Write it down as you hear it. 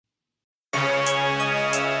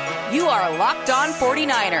You are Locked On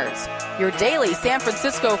 49ers, your daily San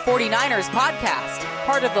Francisco 49ers podcast,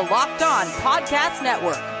 part of the Locked On Podcast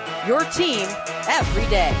Network, your team every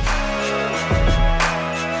day.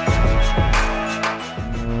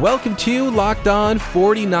 Welcome to Locked On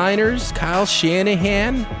 49ers. Kyle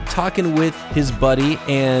Shanahan talking with his buddy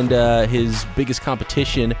and his biggest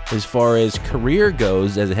competition as far as career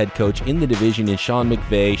goes as a head coach in the division is Sean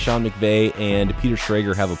McVay. Sean McVay and Peter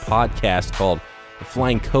Schrager have a podcast called The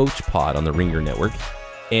Flying Coach Pod on the Ringer Network,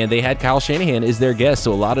 and they had Kyle Shanahan as their guest,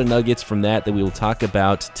 so a lot of nuggets from that we will talk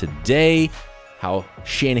about today. How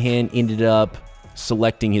Shanahan ended up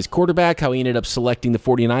selecting his quarterback, how he ended up selecting the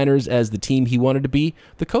 49ers as the team he wanted to be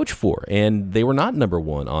the coach for, and they were not number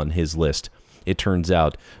one on his list, it turns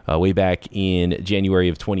out, way back in January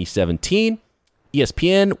of 2017.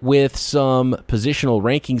 ESPN with some positional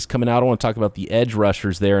rankings coming out. I want to talk about the edge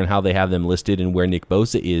rushers there and how they have them listed and where Nick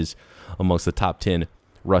Bosa is amongst the top 10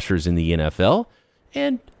 rushers in the NFL.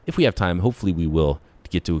 And if we have time, hopefully we will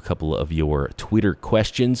get to a couple of your Twitter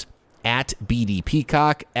questions. At BD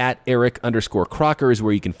Peacock, at Eric_Crocker is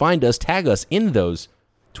where you can find us. Tag us in those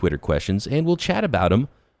Twitter questions, and we'll chat about them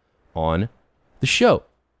on the show.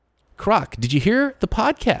 Croc, did you hear the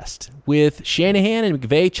podcast with Shanahan and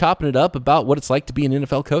McVay chopping it up about what it's like to be an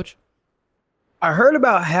NFL coach? I heard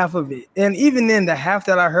about half of it, and even then, the half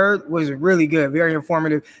that I heard was really good, very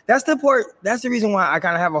informative. That's the part. That's the reason why I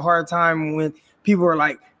kind of have a hard time when people are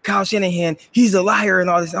like, Kyle Shanahan, he's a liar and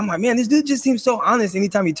all this. I'm like, man, this dude just seems so honest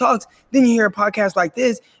anytime he talks. Then you hear a podcast like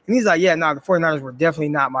this, and he's like, yeah, no, the 49ers were definitely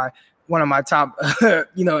not one of my top,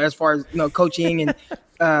 as far as, coaching and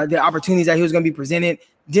the opportunities that he was going to be presented.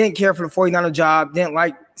 Didn't care for the 49er job.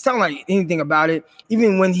 Didn't sound like anything about it.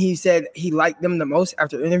 Even when he said he liked them the most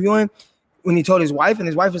after interviewing, when he told his wife, and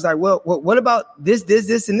his wife was like, well, what about this,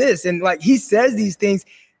 and this? And he says these things.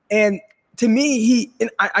 And to me,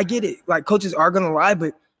 I get it. Coaches are going to lie,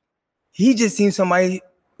 but he just seems somebody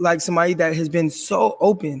that has been so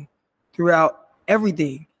open throughout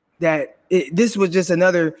everything that this was just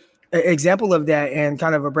another example of that, and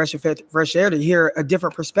kind of a breath of fresh air to hear a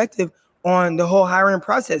different perspective on the whole hiring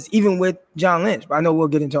process, even with John Lynch. But I know we'll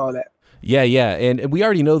get into all that. Yeah. And we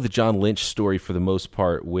already know the John Lynch story for the most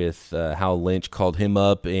part with how Lynch called him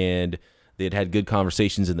up, and they'd had good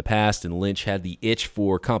conversations in the past, and Lynch had the itch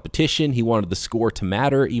for competition. He wanted the score to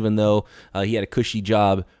matter, even though he had a cushy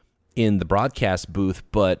job in the broadcast booth.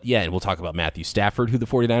 But yeah, and we'll talk about Matthew Stafford, who the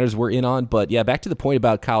 49ers were in on. But yeah, back to the point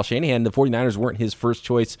about Kyle Shanahan, the 49ers weren't his first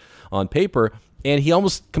choice on paper, and he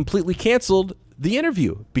almost completely canceled the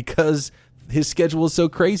interview because his schedule was so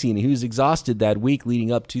crazy and he was exhausted that week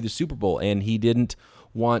leading up to the Super Bowl, and he didn't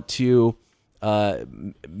want to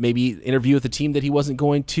maybe interview with a team that he wasn't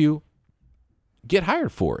going to get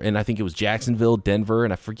hired for. And I think it was Jacksonville, Denver,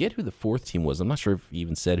 and I forget who the fourth team was. I'm not sure if he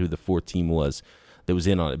even said who the fourth team was that was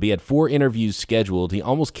in on it. But he had 4 interviews scheduled. He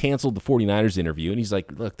almost canceled the 49ers interview, and he's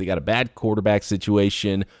like, look, they got a bad quarterback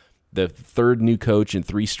situation, the third new coach in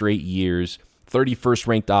 3 straight years, 31st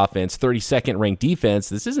ranked offense, 32nd ranked defense.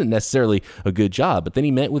 This isn't necessarily a good job. But then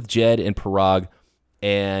he met with Jed and Parag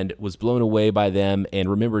and was blown away by them and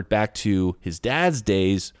remembered back to his dad's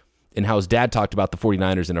days and how his dad talked about the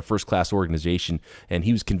 49ers in a first-class organization, and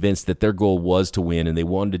he was convinced that their goal was to win and they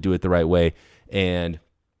wanted to do it the right way. And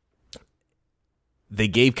they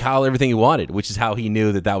gave Kyle everything he wanted, which is how he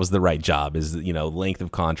knew that was the right job, is, length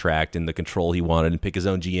of contract and the control he wanted and pick his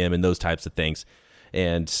own GM and those types of things.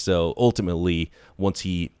 And so ultimately, once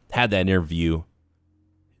he had that interview,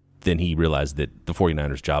 then he realized that the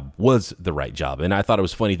 49ers job was the right job. And I thought it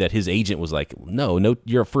was funny that his agent was like, no,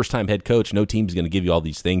 you're a first-time head coach. No team's going to give you all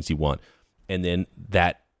these things you want. And then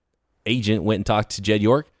that agent went and talked to Jed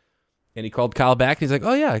York, and he called Kyle back. And he's like,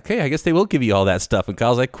 oh, yeah, okay, I guess they will give you all that stuff. And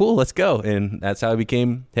Kyle's like, cool, let's go. And that's how he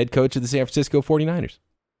became head coach of the San Francisco 49ers.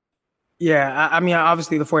 Yeah, I mean,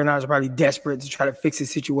 obviously the 49ers are probably desperate to try to fix the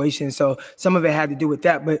situation. So some of it had to do with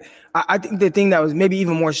that. But I think the thing that was maybe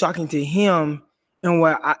even more shocking to him and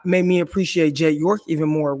what made me appreciate Jed York even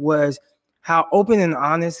more was how open and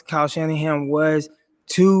honest Kyle Shanahan was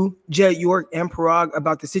to Jed York and Parag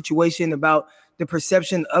about the situation, about the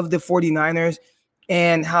perception of the 49ers,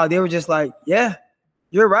 and how they were just like, yeah,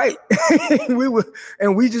 you're right.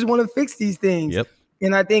 we just want to fix these things. Yep.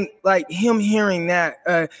 And I think him hearing that,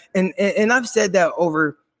 and I've said that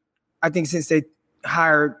over, I think since they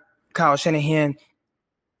hired Kyle Shanahan,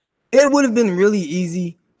 it would have been really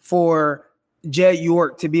easy for Jed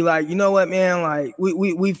York to be like, you know what, man,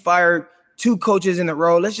 we fired 2 coaches in a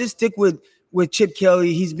row. Let's just stick with Chip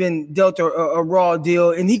Kelly. He's been dealt a raw deal,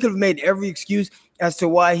 and he could have made every excuse as to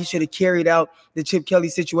why he should have carried out the Chip Kelly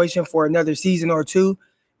situation for another season or 2.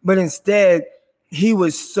 But instead, he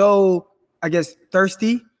was so, I guess,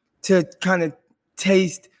 thirsty to kind of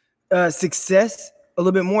taste success a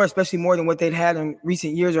little bit more, especially more than what they'd had in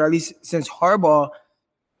recent years, or at least since Harbaugh,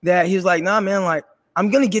 that he was like, nah, man, like, I'm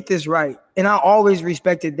going to get this right. And I always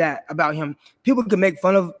respected that about him. People can make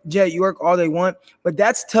fun of Jed York all they want, but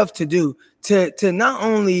that's tough to do, to not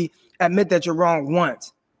only admit that you're wrong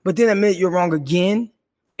once, but then admit you're wrong again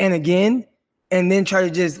and again, and then try to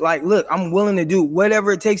just like, look, I'm willing to do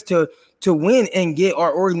whatever it takes to win and get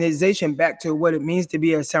our organization back to what it means to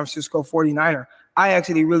be a San Francisco 49er. I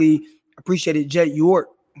actually really appreciated Jed York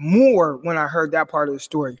more when I heard that part of the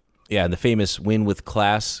story. Yeah, and the famous win with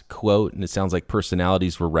class quote, and it sounds like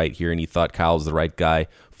personalities were right here, and he thought Kyle was the right guy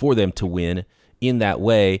for them to win in that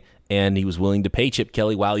way, and he was willing to pay Chip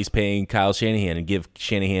Kelly while he's paying Kyle Shanahan and give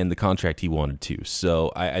Shanahan the contract he wanted to.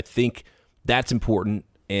 So I think that's important,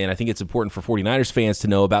 and I think it's important for 49ers fans to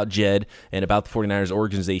know about Jed and about the 49ers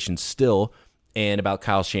organization still, and about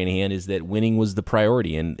Kyle Shanahan, is that winning was the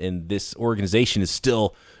priority, and this organization is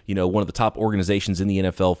still, you know, one of the top organizations in the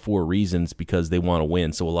NFL for reasons, because they want to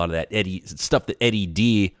win. So a lot of that stuff that Eddie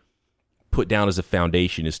D put down as a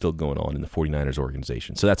foundation is still going on in the 49ers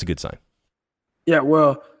organization. So that's a good sign. Yeah,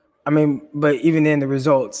 well, I mean, but even then the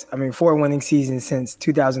results, I mean, 4 winning seasons since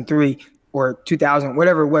 2003 or 2000,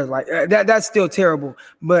 whatever it was, like that's still terrible.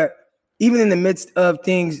 But even in the midst of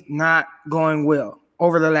things not going well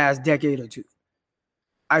over the last decade or two,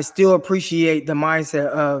 I still appreciate the mindset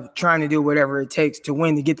of trying to do whatever it takes to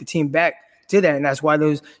win, to get the team back to that. And that's why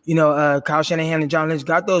those, Kyle Shanahan and John Lynch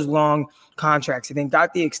got those long contracts and then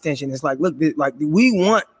got the extension. It's like, look, like we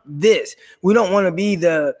want this. We don't want to be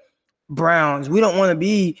the Browns. We don't want to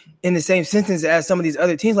be in the same sentence as some of these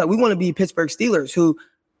other teams. Like, we want to be Pittsburgh Steelers, who,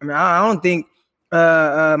 I mean, I don't think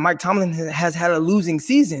Mike Tomlin has had a losing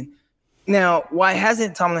season. Now, why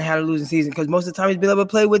hasn't Tomlin had a losing season? Because most of the time he's been able to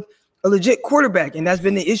play with a legit quarterback, and that's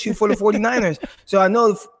been the issue for the 49ers. So I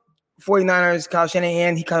know the 49ers, Kyle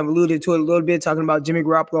Shanahan, he kind of alluded to it a little bit, talking about Jimmy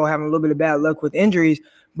Garoppolo having a little bit of bad luck with injuries,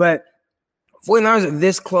 but 49ers are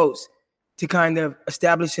this close to kind of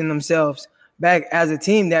establishing themselves back as a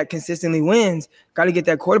team that consistently wins. Got to get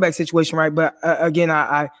that quarterback situation right. But again,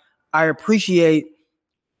 I appreciate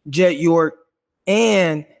Jed York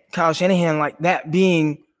and Kyle Shanahan, like that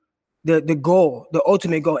being the goal, the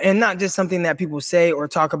ultimate goal, and not just something that people say or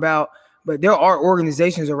talk about, but there are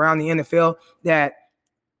organizations around the NFL that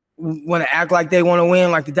want to act like they want to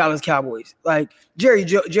win, like the Dallas Cowboys. Like Jerry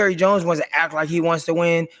Jones wants to act like he wants to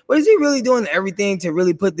win, but is he really doing everything to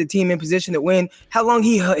really put the team in position to win? How long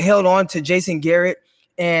he held on to Jason Garrett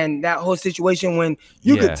and that whole situation, when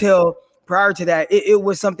you could tell prior to that, it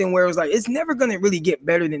was something where it was like, it's never going to really get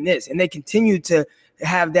better than this. And they continued to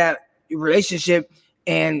have that relationship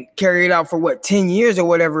and carry it out for 10 years or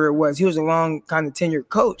whatever it was. He was a long kind of tenured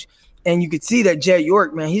coach. And you could see that Jed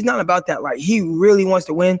York, man, he's not about that. Like, he really wants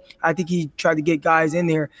to win. I think he tried to get guys in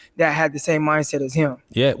there that had the same mindset as him.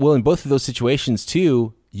 Yeah, well, in both of those situations,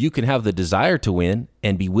 too, you can have the desire to win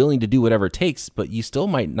and be willing to do whatever it takes, but you still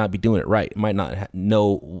might not be doing it right. Might not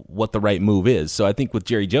know what the right move is. So I think with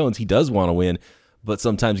Jerry Jones, he does want to win, but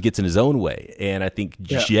sometimes gets in his own way. And I think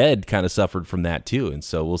Jed kind of suffered from that, too. And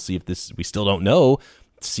so we'll see if this, we still don't know.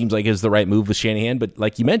 Seems like it's the right move with Shanahan, but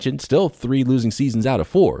like you mentioned, still 3 losing seasons out of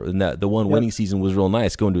 4, and that the one winning season was real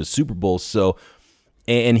nice, going to a Super Bowl. So,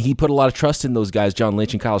 and he put a lot of trust in those guys, John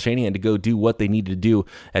Lynch and Kyle Shanahan, to go do what they needed to do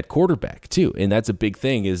at quarterback too. And that's a big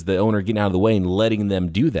thing, is the owner getting out of the way and letting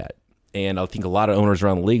them do that. And I think a lot of owners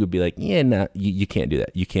around the league would be like, yeah, no, you can't do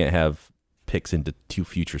that. You can't have picks into 2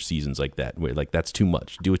 future seasons like that. Like, that's too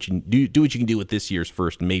much. Do what you can do with this year's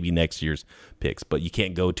first, maybe next year's picks, but you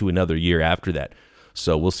can't go to another year after that.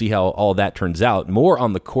 So we'll see how all that turns out. More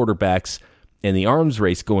on the quarterbacks and the arms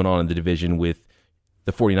race going on in the division with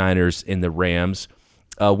the 49ers and the Rams.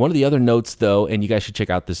 One of the other notes, though, and you guys should check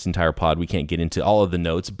out this entire pod. We can't get into all of the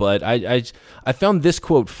notes, but I found this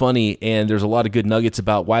quote funny, and there's a lot of good nuggets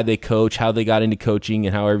about why they coach, how they got into coaching,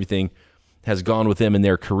 and how everything has gone with them in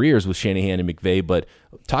their careers with Shanahan and McVay. But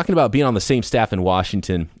talking about being on the same staff in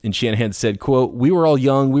Washington, and Shanahan said, quote, "We were all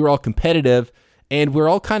young, we were all competitive, and we're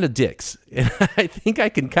all kind of dicks." And I think I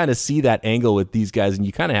can kind of see that angle with these guys, and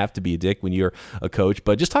you kind of have to be a dick when you're a coach.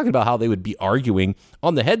 But just talking about how they would be arguing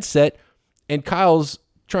on the headset, and Kyle's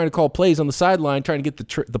trying to call plays on the sideline, trying to get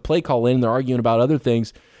the play call in, and they're arguing about other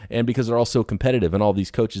things, and because they're all so competitive, and all these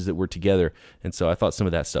coaches that were together. And so I thought some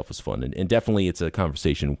of that stuff was fun, and definitely it's a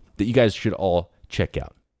conversation that you guys should all check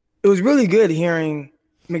out. It was really good hearing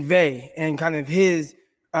McVay and kind of his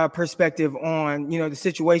perspective on, the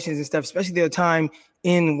situations and stuff, especially the time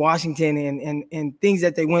in Washington and things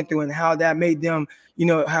that they went through and how that made them,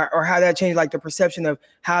 how that changed like the perception of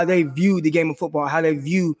how they view the game of football, how they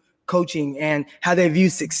view coaching, and how they view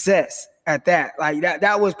success at that. Like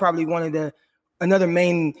that was probably another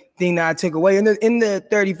main thing that I took away in the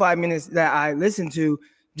 35 minutes that I listened to,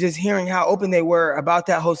 just hearing how open they were about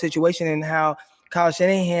that whole situation and how Kyle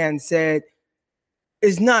Shanahan said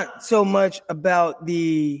it's not so much about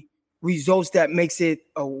the results that makes it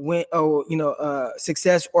a win,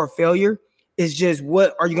 success or failure. It's just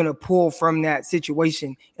what are you going to pull from that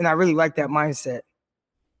situation? And I really like that mindset.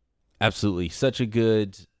 Absolutely. Such a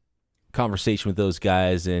good conversation with those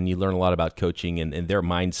guys, and you learn a lot about coaching and their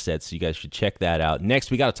mindsets, so you guys should check that out.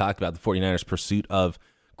 Next, we got to talk about the 49ers' pursuit of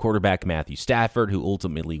quarterback Matthew Stafford, who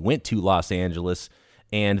ultimately went to Los Angeles,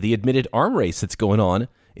 and the admitted arm race that's going on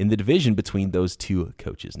in the division between those two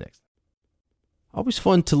coaches next. Always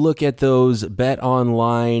fun to look at those Bet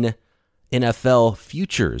Online NFL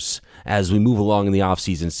futures as we move along in the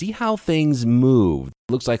offseason, see how things move.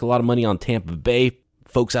 Looks like a lot of money on Tampa Bay.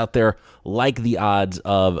 Folks out there like the odds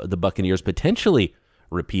of the Buccaneers potentially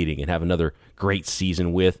repeating and have another great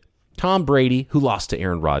season with Tom Brady, who lost to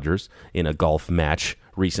Aaron Rodgers in a golf match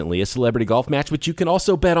recently, a celebrity golf match, which you can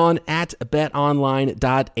also bet on at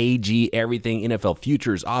betonline.ag. Everything NFL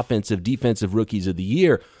futures, offensive, defensive rookies of the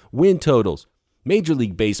year, win totals, Major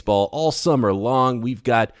League Baseball all summer long. We've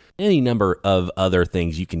got any number of other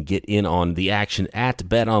things you can get in on the action at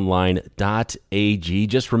betonline.ag.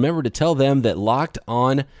 Just remember to tell them that Locked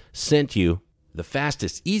On sent you. The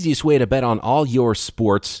fastest, easiest way to bet on all your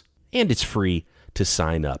sports, and it's free to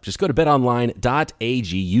sign up. Just go to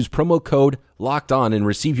betonline.ag, use promo code LOCKEDON, and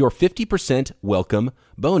receive your 50% welcome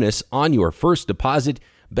bonus on your first deposit.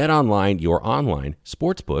 BetOnline, your online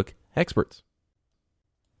sportsbook experts.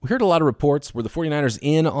 We heard a lot of reports. Were the 49ers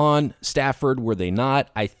in on Stafford? Were they not?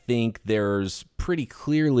 I think there's pretty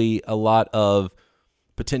clearly a lot of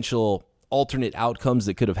potential alternate outcomes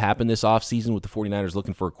that could have happened this offseason with the 49ers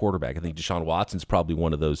looking for a quarterback. I think Deshaun Watson's probably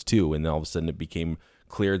one of those too, and then all of a sudden it became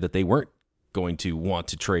clear that they weren't going to want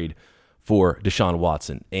to trade for Deshaun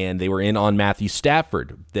Watson. And they were in on Matthew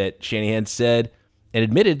Stafford, that Shanahan said and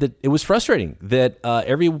admitted that it was frustrating that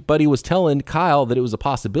everybody was telling Kyle that it was a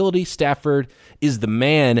possibility. Stafford is the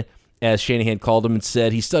man, as Shanahan called him, and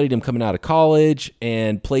said he studied him coming out of college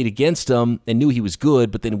and played against him and knew he was good,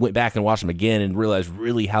 but then went back and watched him again and realized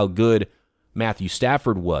really how good Matthew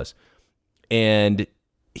Stafford was. And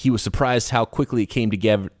he was surprised how quickly it came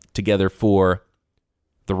together for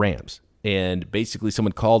the Rams. And basically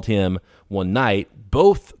someone called him one night.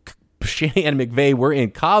 Both Shanahan and McVay were in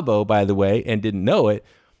Cabo, by the way, and didn't know it.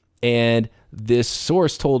 And this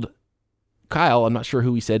source told Kyle, I'm not sure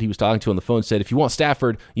who he said he was talking to on the phone, said, if you want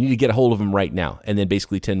Stafford, you need to get a hold of him right now. And then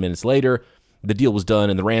basically 10 minutes later, the deal was done,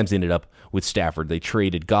 and the Rams ended up with Stafford. They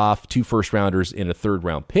traded Goff, 2 first-rounders, and a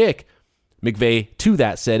third-round pick. McVay, to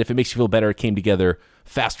that, said, if it makes you feel better, it came together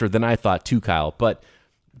faster than I thought too, Kyle. But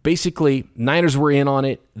basically, Niners were in on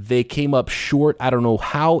it. They came up short. I don't know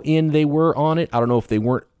how in they were on it. I don't know if they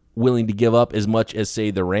weren't willing to give up as much as,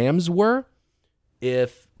 say, the Rams were.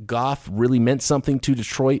 If Goff really meant something to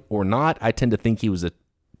Detroit or not, I tend to think he was a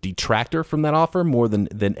detractor from that offer more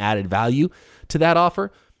than added value to that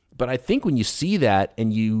offer. But I think when you see that,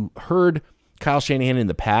 and you heard Kyle Shanahan in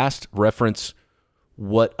the past reference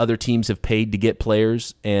what other teams have paid to get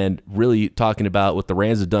players, and really talking about what the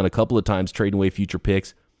Rams have done a couple of times, trading away future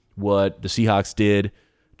picks, what the Seahawks did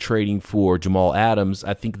trading for Jamal Adams,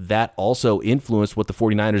 I think that also influenced what the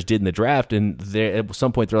 49ers did in the draft. And at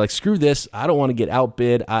some point, they're like, screw this. I don't want to get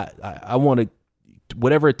outbid. I want to,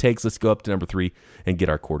 whatever it takes, let's go up to number 3 and get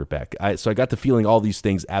our quarterback. So I got the feeling all these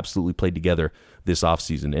things absolutely played together this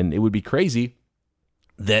offseason. And it would be crazy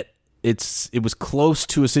that it was close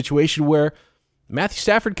to a situation where Matthew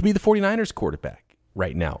Stafford could be the 49ers quarterback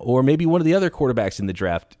right now, or maybe one of the other quarterbacks in the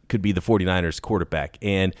draft could be the 49ers quarterback.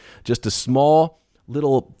 And just a small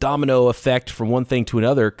little domino effect from one thing to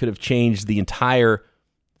another could have changed the entire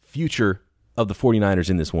future of the 49ers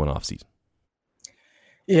in this one offseason.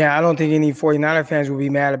 Yeah, I don't think any 49er fans would be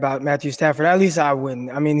mad about Matthew Stafford. At least I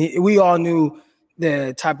wouldn't. I mean, we all knew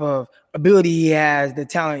the type of ability he has, the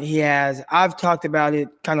talent he has. I've talked about it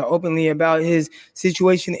kind of openly about his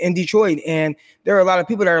situation in Detroit. And there are a lot of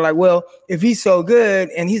people that are like, well, if he's so good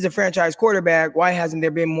and he's a franchise quarterback, why hasn't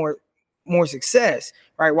there been more success,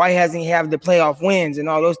 right? Why hasn't he have the playoff wins and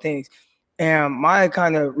all those things? And my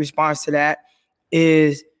kind of response to that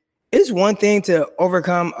is, it's one thing to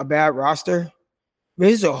overcome a bad roster, but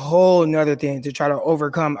it's a whole nother thing to try to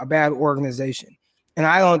overcome a bad organization. And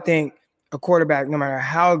I don't think a quarterback, no matter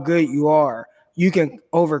how good you are, you can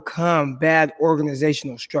overcome bad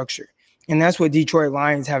organizational structure. And that's what Detroit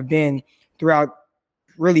Lions have been throughout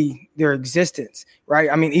really their existence, right?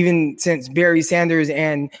 I mean, even since Barry Sanders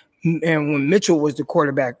and when Mitchell was the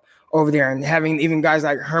quarterback over there, and having even guys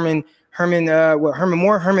like Herman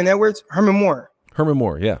Moore,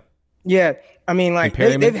 yeah. I mean, like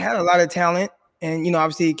they've had a lot of talent, and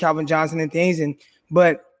obviously Calvin Johnson and things,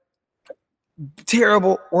 but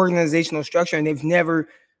terrible organizational structure, and they've never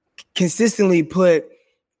consistently put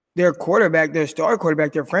their quarterback, their star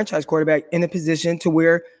quarterback, their franchise quarterback in a position to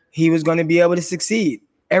where he was going to be able to succeed.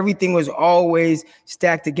 Everything was always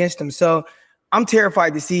stacked against him. So I'm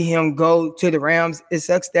terrified to see him go to the Rams. It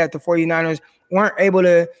sucks that the 49ers weren't able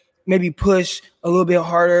to maybe push a little bit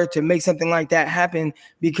harder to make something like that happen,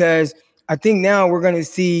 because I think now we're going to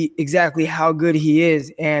see exactly how good he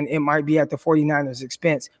is, and it might be at the 49ers'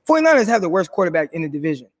 expense. 49ers have the worst quarterback in the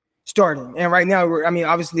division starting. And right now,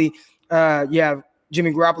 obviously, you have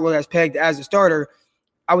Jimmy Garoppolo that's pegged as a starter.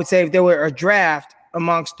 I would say if there were a draft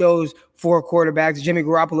amongst those 4 quarterbacks, Jimmy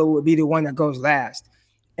Garoppolo would be the one that goes last.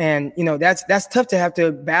 And, that's tough to have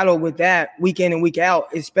to battle with that week in and week out,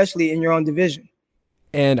 especially in your own division.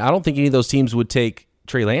 And I don't think any of those teams would take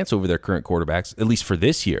Trey Lance over their current quarterbacks, at least for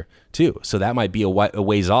this year, too. So that might be a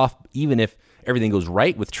ways off, even if everything goes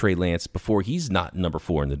right with Trey Lance before he's not number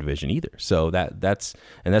 4 in the division either. So that's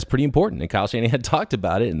pretty important. And Kyle Shanahan had talked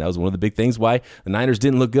about it, and that was one of the big things why the Niners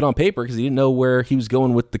didn't look good on paper, because he didn't know where he was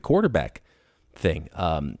going with the quarterback thing.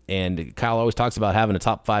 And Kyle always talks about having a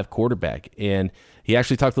top 5 quarterback. And he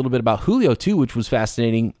actually talked a little bit about Julio, too, which was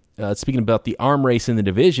fascinating. Speaking about the arm race in the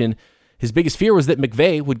division, his biggest fear was that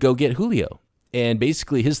McVay would go get Julio. And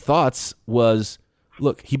basically his thoughts was,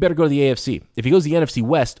 look, he better go to the AFC. If he goes to the NFC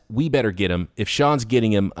West, we better get him. If Sean's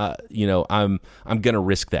getting him, I'm going to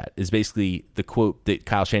risk that, is basically the quote that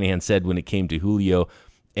Kyle Shanahan said when it came to Julio.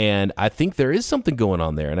 And I think there is something going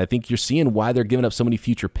on there. And I think you're seeing why they're giving up so many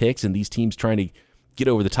future picks and these teams trying to get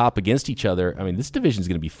over the top against each other. I mean, this division is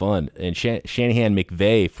going to be fun. And Shanahan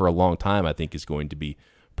McVay for a long time, I think, is going to be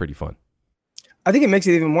pretty fun. I think it makes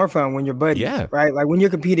it even more fun when you're buddies, yeah, right? Like when you're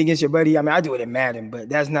competing against your buddy. I mean, I do it in Madden, but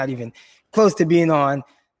that's not even close to being on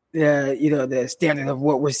the standard of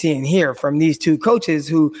what we're seeing here from these two coaches,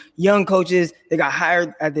 who young coaches, they got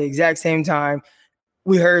hired at the exact same time.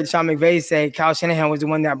 We heard Sean McVay say Kyle Shanahan was the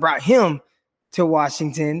one that brought him to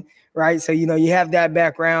Washington, right? So, you have that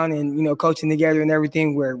background and, coaching together and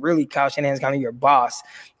everything, where really Kyle Shanahan's kind of your boss.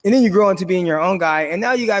 And then you grow into being your own guy. And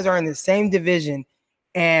now you guys are in the same division.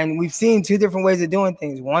 And we've seen 2 different ways of doing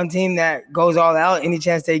things. One team that goes all out any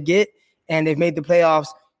chance they get, and they've made the playoffs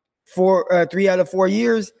 3 out of 4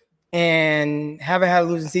 years and haven't had a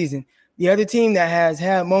losing season. The other team that has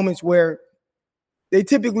had moments where they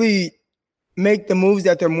typically make the moves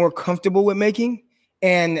that they're more comfortable with making.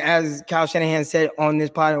 And as Kyle Shanahan said on this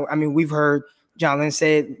pod, I mean, we've heard John Lynch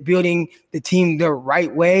say it, building the team the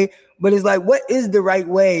right way. But it's like, what is the right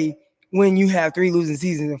way when you have 3 losing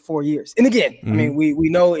seasons in 4 years? And again, I mean, we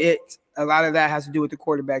know a lot of that has to do with the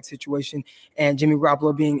quarterback situation and Jimmy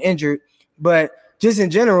Garoppolo being injured. But just in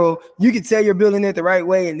general, you could say you're building it the right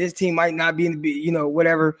way, and this team might not be in the,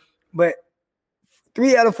 whatever. But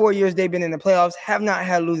 3 out of 4 years they've been in the playoffs, have not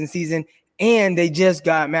had a losing season, and they just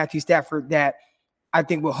got Matthew Stafford that I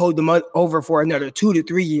think will hold them over for another 2 to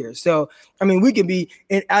 3 years. So, I mean, we could be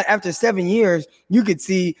after 7 years, you could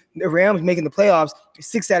see the Rams making the playoffs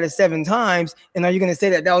 6 out of 7 times. And are you going to say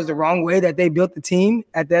that was the wrong way that they built the team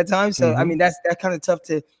at that time? So, I mean, that's kind of tough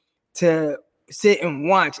to sit and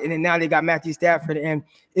watch. And then now they got Matthew Stafford, and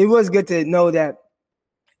it was good to know that,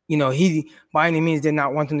 he by any means did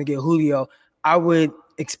not want them to get Julio. I would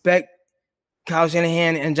expect Kyle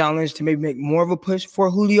Shanahan and John Lynch to maybe make more of a push for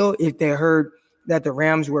Julio if they heard that the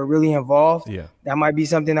Rams were really involved. Yeah, that might be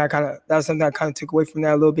something I kind of took away from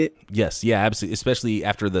that a little bit. Yes, yeah, absolutely, especially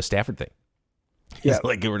after the Stafford thing. Yeah,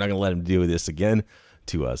 like we're not going to let him do this again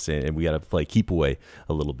to us, and we got to play keep away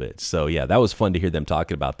a little bit. So yeah, that was fun to hear them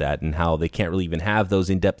talking about that and how they can't really even have those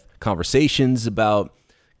in-depth conversations about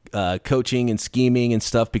coaching and scheming and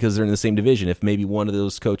stuff because they're in the same division. If maybe one of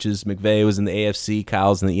those coaches, McVay, was in the AFC,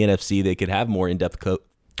 Kyle's in the NFC, they could have more in-depth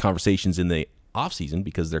conversations in the offseason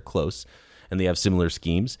because they're close and they have similar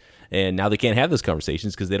schemes. And now they can't have those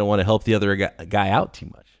conversations because they don't want to help the other guy out too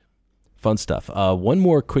much. Fun stuff. One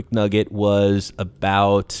more quick nugget was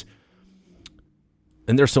about,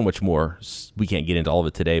 and there's so much more, we can't get into all of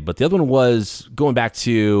it today, but the other one was going back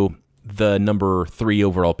to the number 3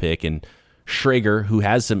 overall pick and Schrager, who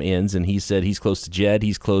has some ins, and he said he's close to Jed.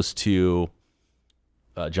 He's close to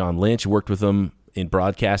John Lynch, worked with him in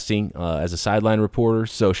broadcasting as a sideline reporter.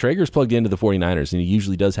 So Schrager's plugged into the 49ers, and he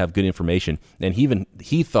usually does have good information. And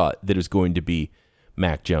he thought that it was going to be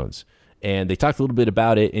Mac Jones. And they talked a little bit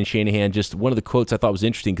about it, and Shanahan, just one of the quotes I thought was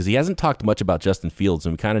interesting because he hasn't talked much about Justin Fields,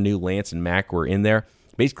 and we kind of knew Lance and Mac were in there.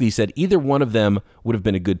 Basically, he said either one of them would have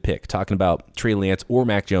been a good pick, talking about Trey Lance or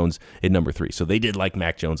Mac Jones at number 3. So they did like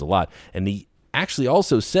Mac Jones a lot. And he actually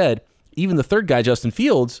also said even the third guy, Justin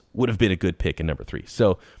Fields, would have been a good pick at number 3.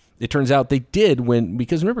 So it turns out they did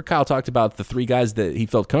because remember Kyle talked about the 3 guys that he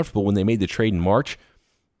felt comfortable when they made the trade in March.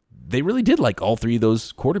 They really did like all 3 of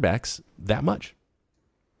those quarterbacks that much.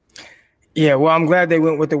 Yeah, well, I'm glad they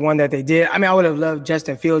went with the one that they did. I mean, I would have loved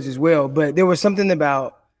Justin Fields as well, but there was something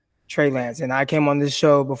about Trey Lance. And I came on this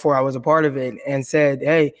show before I was a part of it and said,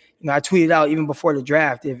 hey, I tweeted out even before the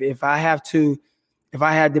draft, if I had to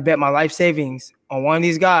bet my life savings on one of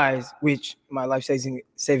these guys, which my life savings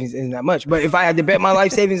isn't that much, but if I had to bet my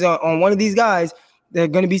life savings on one of these guys, they're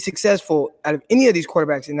going to be successful out of any of these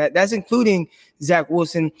quarterbacks, and that's including Zach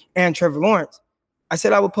Wilson and Trevor Lawrence, I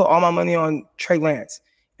said I would put all my money on Trey Lance.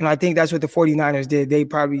 And I think that's what the 49ers did. They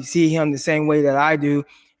probably see him the same way that I do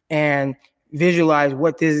and visualize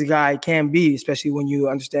what this guy can be, especially when you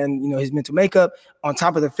understand, his mental makeup on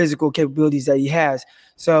top of the physical capabilities that he has.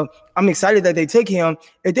 So I'm excited that they took him.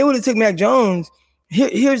 If they would have took Mac Jones,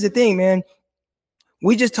 here's the thing, man.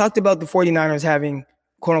 We just talked about the 49ers having,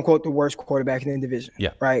 quote unquote, the worst quarterback in the division.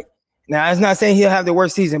 Yeah. Right. Now, it's not saying he'll have the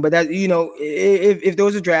worst season, but that, if there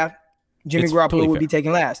was a draft, Jimmy Garoppolo totally would be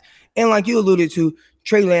taken last. And like you alluded to,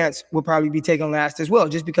 Trey Lance will probably be taken last as well,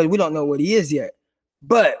 just because we don't know what he is yet.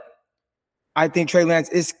 But I think Trey Lance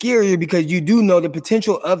is scarier because you do know the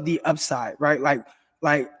potential of the upside, right?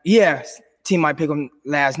 Like, yes, team might pick him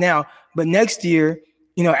last now, but next year,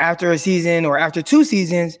 after a season or after 2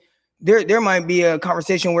 seasons, there might be a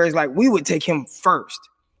conversation where it's like, we would take him first,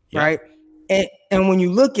 right? And when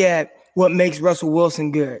you look at what makes Russell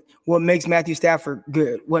Wilson good, what makes Matthew Stafford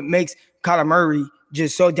good, what makes Kyler Murray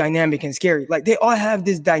just so dynamic and scary, like they all have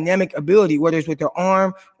this dynamic ability, whether it's with their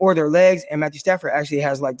arm or their legs. And Matthew Stafford actually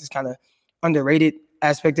has like this kind of underrated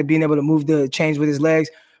aspect of being able to move the chains with his legs.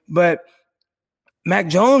 But Mac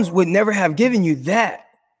Jones would never have given you that.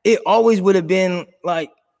 It always would have been like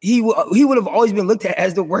he would have always been looked at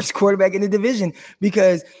as the worst quarterback in the division,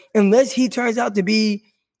 because unless he turns out to be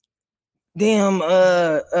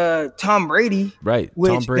Tom Brady, right?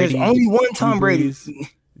 Which Tom Brady, there's only one Tom Brady.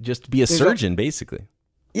 Just be a surgeon, basically.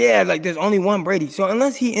 Yeah, like there's only one Brady. So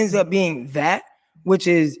unless he ends up being that, which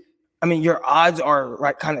is, I mean, your odds are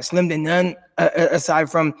right kind of slim to none, aside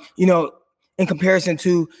from, in comparison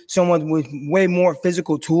to someone with way more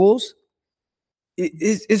physical tools.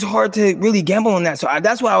 It's hard to really gamble on that. So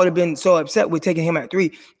that's why I would have been so upset with taking him at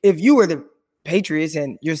 3. If you were the Patriots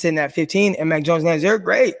and you're sitting at 15 and Mac Jones lands there,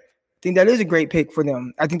 great. I think that is a great pick for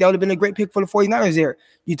them. I think that would have been a great pick for the 49ers there.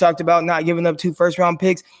 You talked about not giving up 2 first-round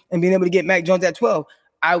picks and being able to get Mac Jones at 12.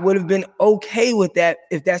 I would have been okay with that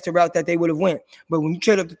if that's the route that they would have went. But when you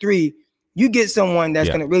trade up to 3, you get someone that's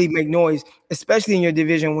going to really make noise, especially in your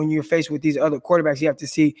division when you're faced with these other quarterbacks you have to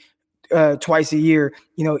see twice a year,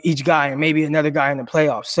 each guy and maybe another guy in the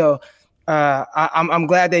playoffs. So I'm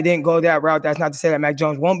glad they didn't go that route. That's not to say that Mac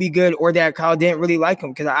Jones won't be good or that Kyle didn't really like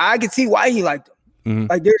him, because I could see why he liked him. Mm-hmm.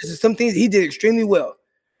 Like there's some things he did extremely well,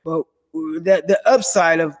 but the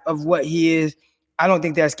upside of what he is, I don't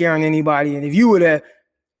think that's scaring anybody. And if you would have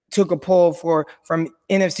took a poll from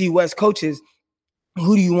NFC West coaches,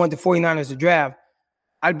 who do you want the 49ers to draft?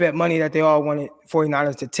 I'd bet money that they all wanted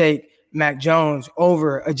 49ers to take Mac Jones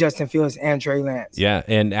over a Justin Fields and Trey Lance. Yeah,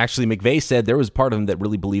 and actually McVay said there was part of him that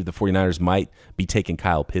really believed the 49ers might be taking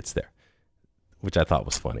Kyle Pitts there, which I thought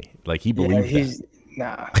was funny. Like he believed that.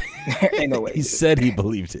 Nah, ain't no way. He said he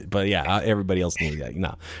believed it, but yeah, everybody else knew that.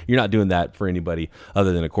 No, you're not doing that for anybody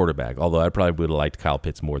other than a quarterback, although I probably would have liked Kyle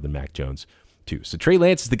Pitts more than Mac Jones too. So Trey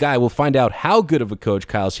Lance is the guy. We'll find out how good of a coach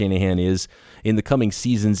Kyle Shanahan is in the coming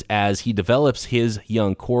seasons as he develops his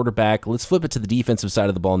young quarterback. Let's flip it to the defensive side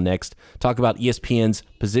of the ball next. Talk about ESPN's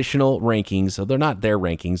positional rankings. So they're not their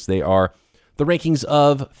rankings. They are the rankings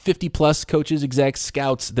of 50-plus coaches, execs,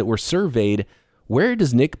 scouts that were surveyed. Where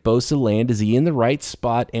does Nick Bosa land? Is he in the right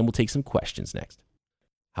spot? And we'll take some questions next.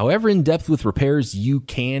 However in-depth with repairs you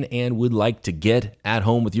can and would like to get at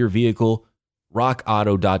home with your vehicle,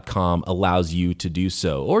 rockauto.com allows you to do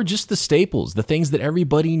so. Or just the staples, the things that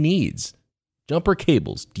everybody needs. Jumper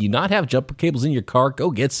cables. Do you not have jumper cables in your car?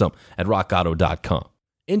 Go get some at rockauto.com.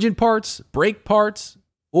 Engine parts, brake parts,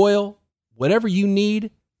 oil, whatever you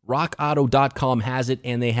need, rockauto.com has it,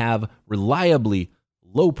 and they have reliably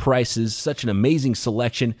low prices, such an amazing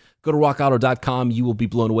selection. Go to rockauto.com. You will be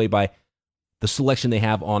blown away by the selection they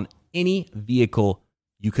have on any vehicle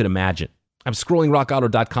you could imagine. I'm scrolling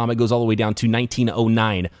rockauto.com. It goes all the way down to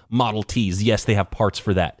 1909 Model Ts. Yes, they have parts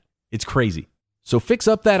for that. It's crazy. So fix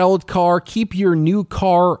up that old car, keep your new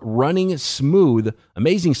car running smooth.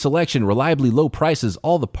 Amazing selection, reliably low prices,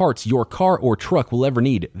 all the parts your car or truck will ever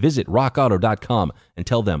need. Visit rockauto.com and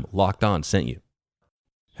tell them Locked On sent you.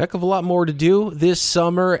 Heck of a lot more to do this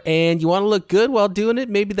summer, and you want to look good while doing it.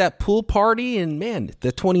 Maybe that pool party, and man,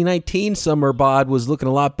 the 2019 summer bod was looking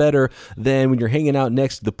a lot better than when you're hanging out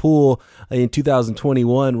next to the pool in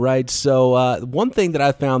 2021, right? So one thing that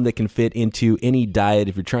I found that can fit into any diet,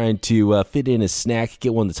 if you're trying to fit in a snack,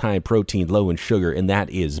 get one that's high in protein, low in sugar, and that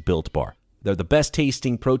is Built Bar. They're the best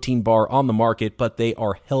tasting protein bar on the market, but they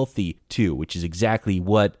are healthy too, which is exactly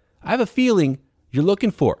what I have a feeling you're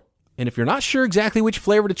looking for. And if you're not sure exactly which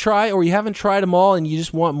flavor to try, or you haven't tried them all and you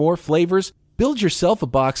just want more flavors, build yourself a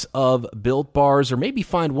box of Built Bars, or maybe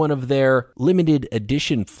find one of their limited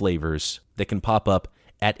edition flavors that can pop up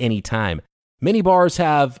at any time. Many bars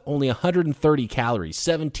have only 130 calories,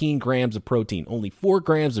 17 grams of protein, only 4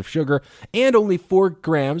 grams of sugar, and only 4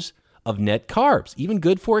 grams of net carbs, even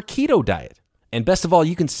good for a keto diet. And best of all,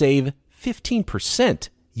 you can save 15%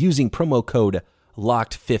 using promo code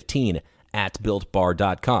LOCKED15 at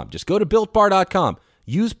BuiltBar.com. Just go to BuiltBar.com,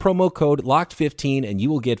 use promo code LOCKED15, and you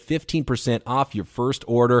will get 15% off your first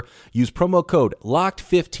order. Use promo code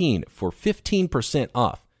LOCKED15 for 15%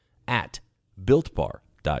 off at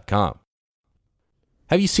BuiltBar.com.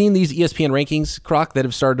 Have you seen these ESPN rankings, Croc, that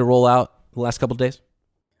have started to roll out the last couple of days?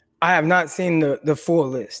 I have not seen the full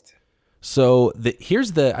list. So I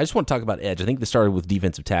just want to talk about edge. I think they started with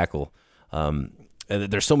defensive tackle.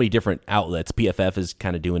 There's so many different outlets. PFF is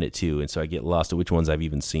kind of doing it too, and so I get lost at which ones I've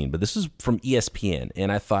even seen. But this is from ESPN,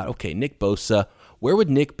 and I thought, okay, Nick Bosa, where would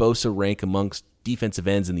Nick Bosa rank amongst defensive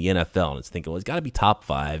ends in the NFL? And it's thinking, well, it's got to be top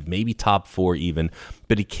 5, maybe top 4 even.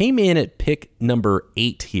 But he came in at pick number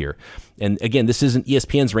 8 here. And again, this isn't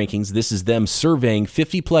ESPN's rankings. This is them surveying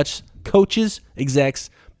 50-plus coaches, execs,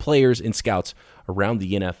 players, and scouts around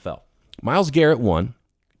the NFL. Myles Garrett 1,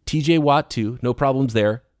 TJ Watt 2, no problems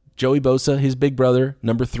there. Joey Bosa, his big brother,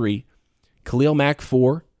 number 3. Khalil Mack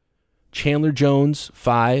 4. Chandler Jones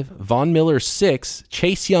 5. Von Miller 6.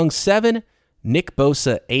 Chase Young 7. Nick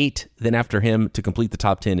Bosa 8. Then after him to complete the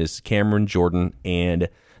top 10 is Cameron Jordan and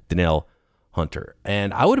Danielle Hunter.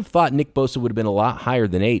 And I would have thought Nick Bosa would have been a lot higher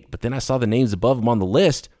than 8, but then I saw the names above him on the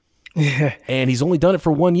list. And he's only done it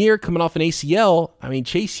for 1 year coming off an ACL. I mean,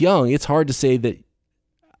 Chase Young, it's hard to say that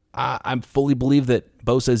I fully believe that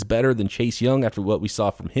Bosa is better than Chase Young after what we saw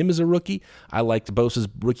from him as a rookie. I liked Bosa's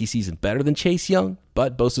rookie season better than Chase Young,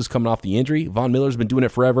 but Bosa's coming off the injury. Von Miller's been doing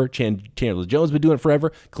it forever. Chandler Jones has been doing it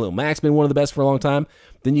forever. Khalil Mack's been one of the best for a long time.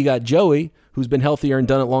 Then you got Joey, who's been healthier and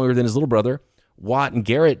done it longer than his little brother. Watt and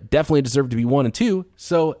Garrett definitely deserve to be 1 and 2.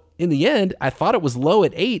 So in the end, I thought it was low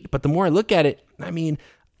at 8, but the more I look at it, I mean,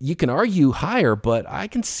 you can argue higher, but I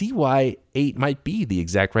can see why 8 might be the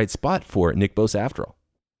exact right spot for Nick Bosa after all.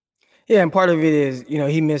 Yeah, and part of it is,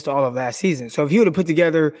 he missed all of last season. So if he would have put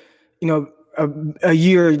together, a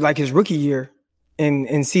year like his rookie year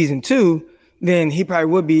in season 2, then he probably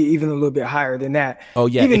would be even a little bit higher than that. Oh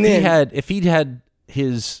yeah, if he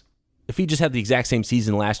just had the exact same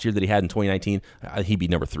season last year that he had in 2019, he'd be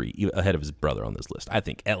number 3 ahead of his brother on this list. I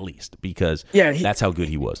think at least because that's how good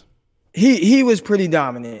he was. He was pretty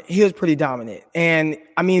dominant. And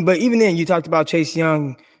I mean, but even then, you talked about Chase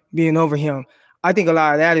Young being over him. I think a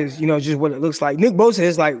lot of that is, just what it looks like. Nick Bosa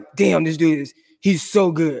is like, damn, this dude he's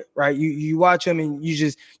so good, right? You watch him and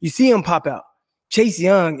you see him pop out. Chase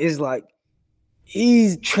Young is like,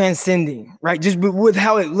 he's transcending, right? Just with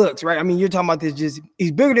how it looks, right? I mean, you're talking about this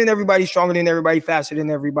he's bigger than everybody, stronger than everybody, faster than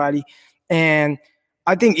everybody. And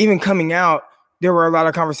I think even coming out, there were a lot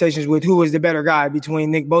of conversations with who was the better guy between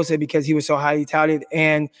Nick Bosa because he was so highly touted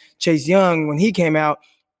and Chase Young when he came out.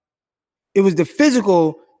 It was the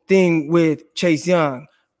physical thing with Chase Young.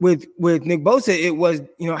 With Nick Bosa, it was,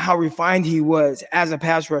 how refined he was as a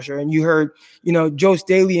pass rusher. And you heard, Joe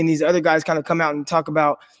Staley and these other guys kind of come out and talk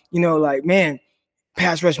about, like, man,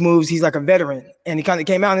 pass rush moves, he's like a veteran. And he kind of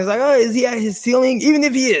came out and he's like, oh, is he at his ceiling? Even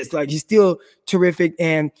if he is, like, he's still terrific.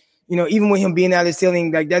 And, even with him being at his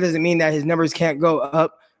ceiling, like, that doesn't mean that his numbers can't go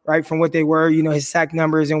up, right, from what they were, his sack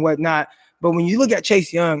numbers and whatnot. But when you look at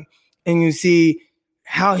Chase Young and you see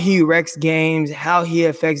how he wrecks games, how he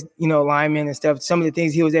affects, linemen and stuff, some of the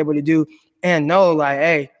things he was able to do, and know, like,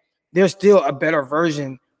 hey, there's still a better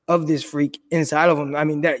version of this freak inside of him. I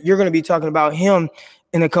mean, that you're going to be talking about him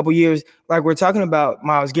in a couple years, like we're talking about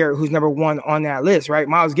Myles Garrett, who's number 1 on that list, right?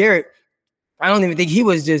 Myles Garrett, I don't even think he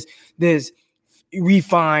was just this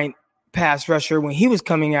refined pass rusher when he was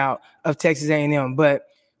coming out of Texas A&M, but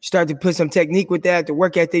you start to put some technique with that, the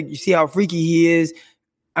work ethic, you see how freaky he is.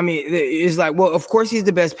 I mean, it's like, well, of course he's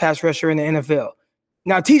the best pass rusher in the NFL.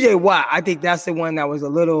 Now, TJ Watt, I think that's the one that was a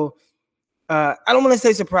little, I don't want to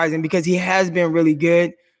say surprising because he has been really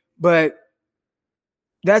good, but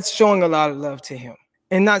that's showing a lot of love to him.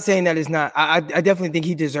 And not saying that it's not. I definitely think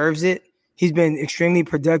he deserves it. He's been extremely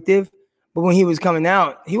productive. But when he was coming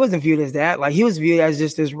out, he wasn't viewed as that. Like, he was viewed as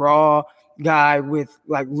just this raw guy with,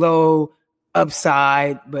 like, low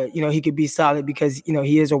upside. But, you know, he could be solid because, you know,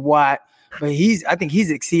 he is a Watt. But I think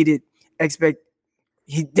he's exceeded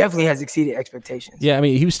he definitely has exceeded expectations. Yeah, I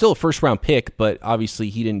mean, he was still a first-round pick, but obviously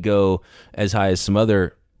he didn't go as high as some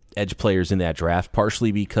other edge players in that draft,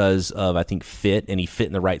 partially because of, I think, fit, and he fit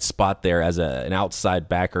in the right spot there as an outside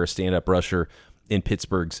backer, stand-up rusher in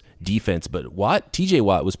Pittsburgh's defense. But TJ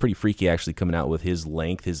Watt was pretty freaky, actually, coming out with his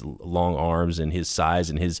length, his long arms, and his size,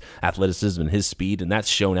 and his athleticism, and his speed, and that's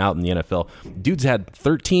shown out in the NFL. Dude's had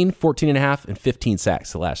 13, 14 and a half, and 15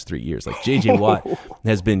 sacks the last 3 years. Like, J.J. Watt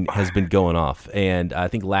has been going off. And I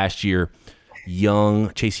think last year,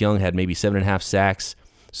 Chase Young had maybe 7.5 sacks,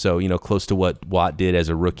 so, you know, close to what Watt did as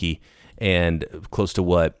a rookie, and close to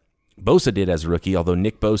what Bosa did as a rookie, although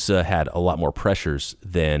Nick Bosa had a lot more pressures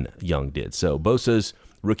than Young did. So Bosa's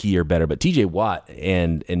rookie year better, but TJ Watt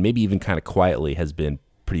and maybe even kind of quietly has been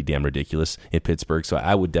pretty damn ridiculous in Pittsburgh. So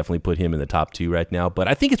I would definitely put him in the top 2 right now. But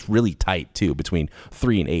I think it's really tight too between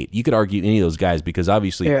 3 and 8. You could argue any of those guys because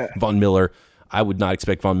obviously Von Miller, I would not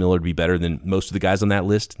expect Von Miller to be better than most of the guys on that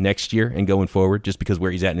list next year and going forward, just because where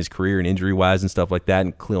he's at in his career and injury wise and stuff like that.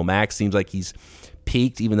 And Khalil Mack seems like he's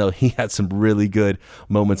peaked, even though he had some really good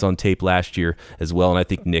moments on tape last year as well. And I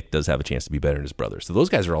think Nick does have a chance to be better than his brother. So those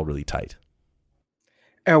guys are all really tight.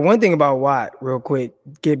 And one thing about Watt, real quick,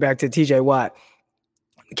 get back to TJ Watt.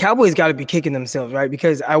 The Cowboys got to be kicking themselves, right?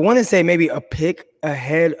 Because I want to say maybe a pick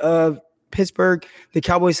ahead of Pittsburgh, the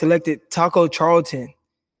Cowboys selected Taco Charlton.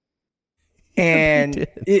 And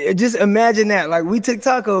just imagine that. Like, we took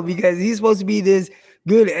Taco because he's supposed to be this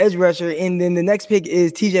good edge rusher. And then the next pick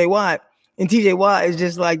is TJ Watt. And TJ Watt is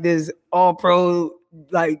just like this all-pro,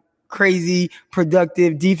 like, crazy,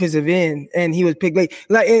 productive defensive end. And he was picked late.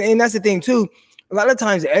 Like, and that's the thing, too. A lot of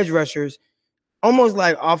times, edge rushers, almost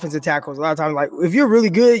like offensive tackles, a lot of times, like, if you're really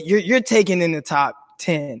good, you're taken in the top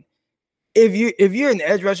 10. If you're an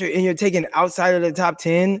edge rusher and you're taken outside of the top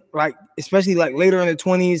 10, like, especially like later in the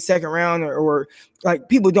 20s, second round, or like,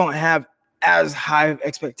 people don't have as high of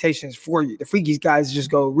expectations for you. The freakiest guys just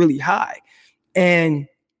go really high. And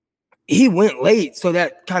he went late. So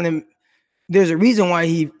that kind of, there's a reason why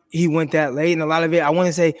he went that late. And a lot of it, I want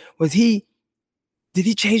to say, did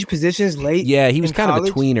he change positions late? Yeah, he was kind college?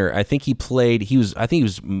 of a tweener. I think he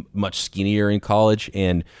was much skinnier in college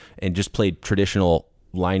and just played traditional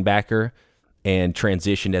linebacker and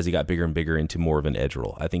transitioned as he got bigger and bigger into more of an edge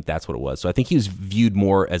role. I think that's what it was. So I think he was viewed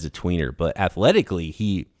more as a tweener, but athletically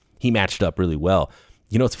he matched up really well.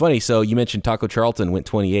 You know, it's funny. So you mentioned Taco Charlton went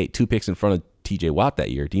 28, 2 picks in front of TJ Watt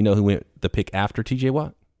that year. Do you know who went the pick after TJ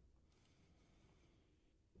Watt?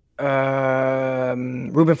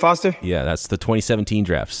 Reuben Foster? Yeah, that's the 2017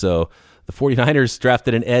 draft. So the 49ers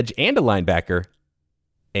drafted an edge and a linebacker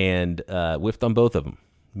and whiffed on both of them.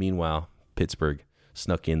 Meanwhile, Pittsburgh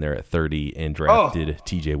snuck in there at 30 and drafted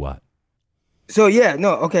TJ Watt. So, yeah,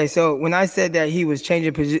 no, okay. So when I said that he was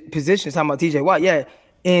changing positions, talking about TJ Watt, yeah,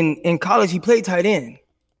 in college he played tight end.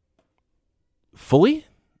 Fully?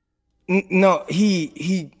 No,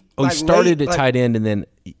 he like, he started at tight end and then,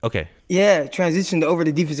 okay. Yeah, transitioned over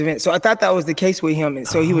to defensive end. So I thought that was the case with him. And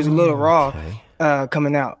so he was a little raw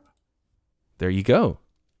coming out. There you go.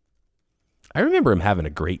 I remember him having a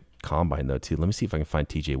great combine, though, too. Let me see if I can find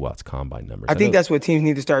TJ Watt's combine numbers. I think that's what teams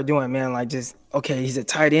need to start doing, man. Like, just, okay, he's a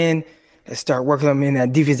tight end. Let's start working him in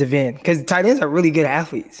that defensive end. Because tight ends are really good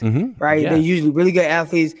athletes, right? Yeah. They're usually really good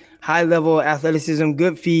athletes, high-level athleticism,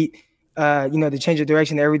 good feet. The change of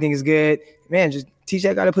direction, everything is good. Man, just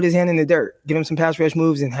TJ got to put his hand in the dirt, give him some pass rush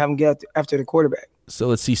moves, and have him get after the quarterback. So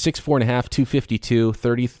let's see, 6'4.5", 252,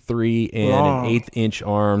 33 and an 1/8-inch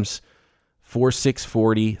arms, 4'6",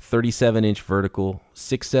 40, 37-inch vertical,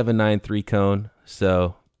 6'7", 9'3" cone.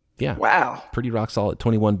 So, yeah. Wow. Pretty rock solid,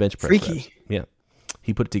 21 bench press Freaky. reps. Yeah.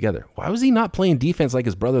 He put it together. Why was he not playing defense like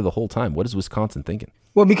his brother the whole time? What is Wisconsin thinking?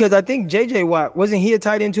 Well, because I think J.J. Watt, wasn't he a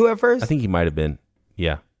tight end too at first? I think he might have been,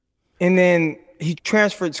 yeah. And then he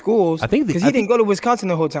transferred schools because he didn't go to Wisconsin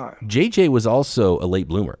the whole time. J.J. was also a late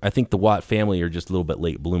bloomer. I think the Watt family are just a little bit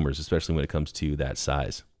late bloomers, especially when it comes to that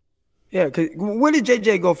size. Yeah, because where did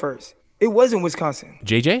J.J. go first? It wasn't Wisconsin.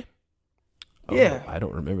 J.J.? Oh, yeah. I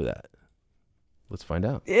don't remember that. Let's find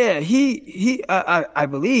out. Yeah, I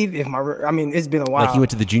believe, it's been a while. Like he went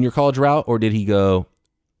to the junior college route, or did he go?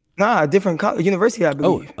 Nah, a different college, university, I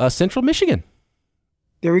believe. Central Michigan.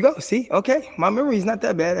 There we go. See? Okay. My memory's not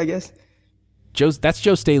that bad, I guess. That's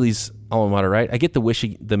Joe Staley's alma mater, right? I get the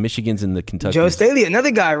Michigans and the Kentucky. Joe Staley,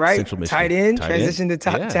 another guy, right? Tight end, transition to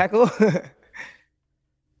tackle.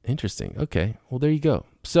 Interesting. Okay. Well, there you go.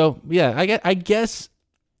 So, yeah, I guess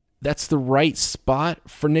that's the right spot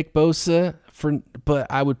for Nick Bosa, but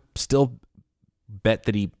I would still bet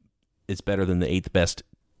that he is better than the 8th best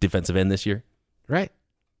defensive end this year, right?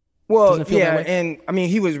 Well, yeah, and I mean,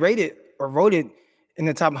 he was rated or voted in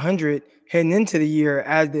the top 100 heading into the year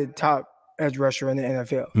as the top edge rusher in the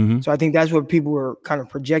NFL. Mm-hmm. So I think that's what people were kind of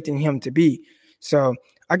projecting him to be. So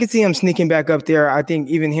I could see him sneaking back up there. I think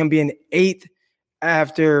even him being 8th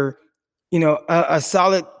after, a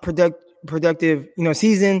solid productive,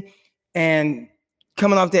 season and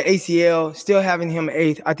coming off the ACL, still having him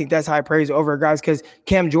 8th, I think that's high praise over guys because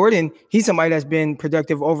Cam Jordan, he's somebody that's been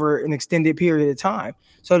productive over an extended period of time.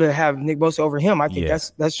 So to have Nick Bosa over him, I think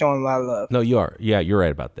that's showing a lot of love. No, you are. Yeah, you're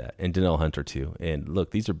right about that. And Donnell Hunter, too. And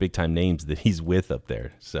look, these are big-time names that he's with up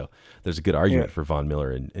there. So there's a good argument for Von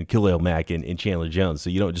Miller and Khalil Mack and Chandler Jones.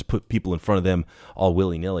 So you don't just put people in front of them all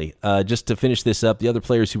willy-nilly. Just to finish this up, the other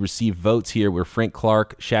players who received votes here were Frank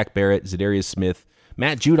Clark, Shaq Barrett, Zadarius Smith,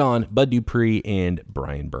 Matt Judon, Bud Dupree, and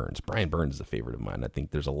Brian Burns. Brian Burns is a favorite of mine. I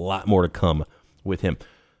think there's a lot more to come with him.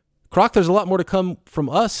 Croc, there's a lot more to come from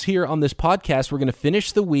us here on this podcast. We're going to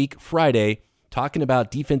finish the week Friday talking about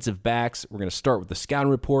defensive backs. We're going to start with the scouting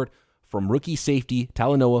report from rookie safety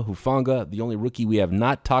Talanoa Hufanga, the only rookie we have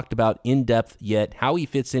not talked about in depth yet, how he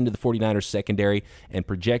fits into the 49ers secondary, and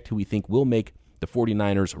project who we think will make the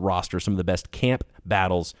 49ers roster. Some of the best camp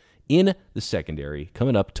battles in the secondary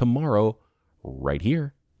coming up tomorrow right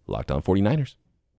here, Locked On 49ers.